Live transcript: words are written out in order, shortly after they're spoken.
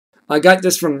I got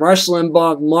this from Rush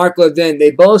Limbaugh and Mark Levin.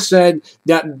 They both said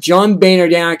that John Boehner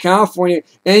down in California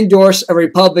endorsed a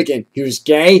Republican who's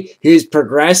gay, who's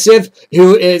progressive,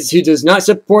 who does not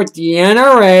support the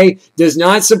NRA, does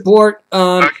not support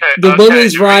the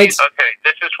women's rights. Okay,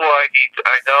 this is why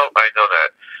I know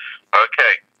that.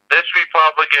 Okay, this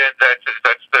Republican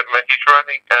he's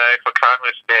running for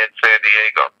Congress in San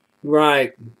Diego.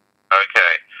 Right.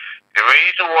 Okay. The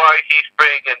reason why he's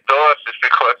being endorsed is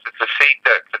because it's the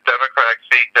Democratic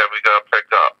seat that we're going to pick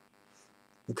up.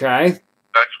 Okay.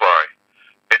 That's why.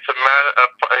 It's a matter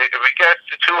of, if we get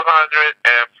to 245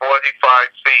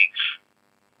 seats,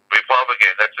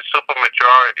 Republican, that's a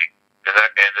supermajority in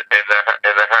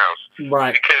the House.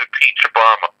 Right. You can impeach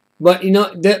Obama. But you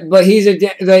know, he's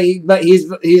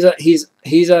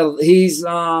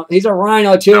a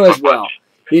rhino too as well.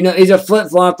 You know, he's a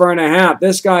flip-flopper and a half.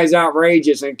 This guy's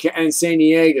outrageous in San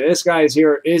Diego. This guy's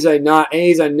here he's a nut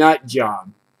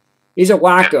job. He's a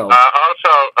wacko.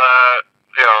 Also,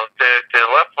 you know, the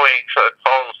left-wing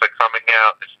polls that are coming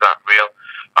out, it's not real.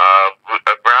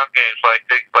 Ground games like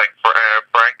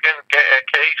Franken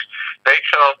case, they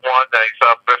showed one that he's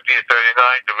up 50 to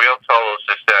 39. The real totals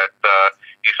is that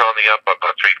he's only up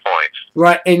about 3 points.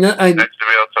 Right, and that's the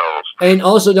real totals. And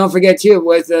also, don't forget too,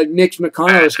 with Mitch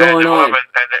McConnell is going on.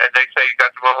 And they say you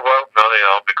got the wrong vote. No, they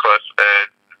don't, because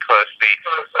that's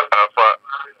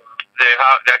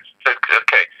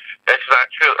okay. That's not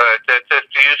true. They're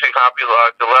using hobby law.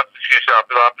 The left is using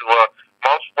hobby law.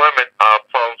 Most women are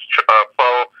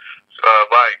pro-life,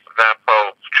 not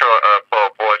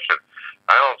pro-abortion.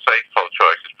 I don't say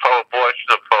pro-choice. It's pro-abortion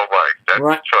or pro-life. That's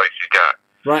the choice you got.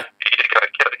 Right. You got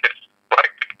to get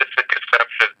it's a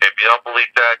conception. If you don't believe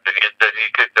that, then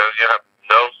you have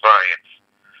no science.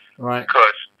 Right.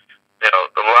 Because you know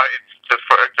the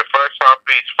first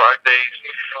heartbeat's 5 days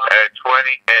and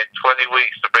 20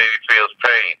 weeks the baby feels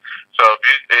pain. So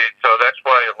that's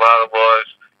why a lot of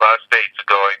states are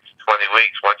going to 20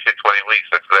 weeks. Once you're 20 weeks,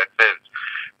 that's what that is.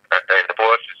 And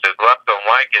abortion says left don't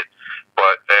like it,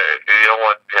 but you don't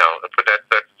want but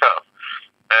that's tough.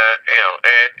 You know,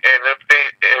 and if they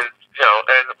and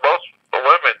most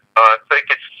women think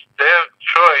it's their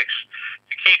choice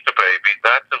to keep the baby,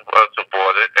 not to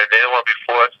abort it, and they don't want to be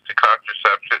forced to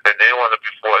contraception, and they don't want to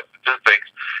be forced to do things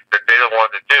that they don't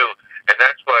want to do, and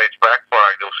that's why it's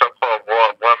backfiring. The so-called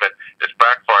war of women is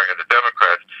backfiring on the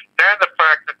Democrats. And the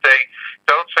fact that they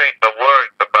don't say a word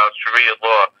about Sharia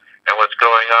law and what's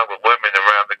going on with women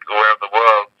around the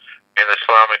world in the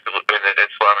Islamic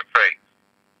faith.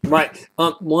 Right.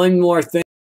 One more thing.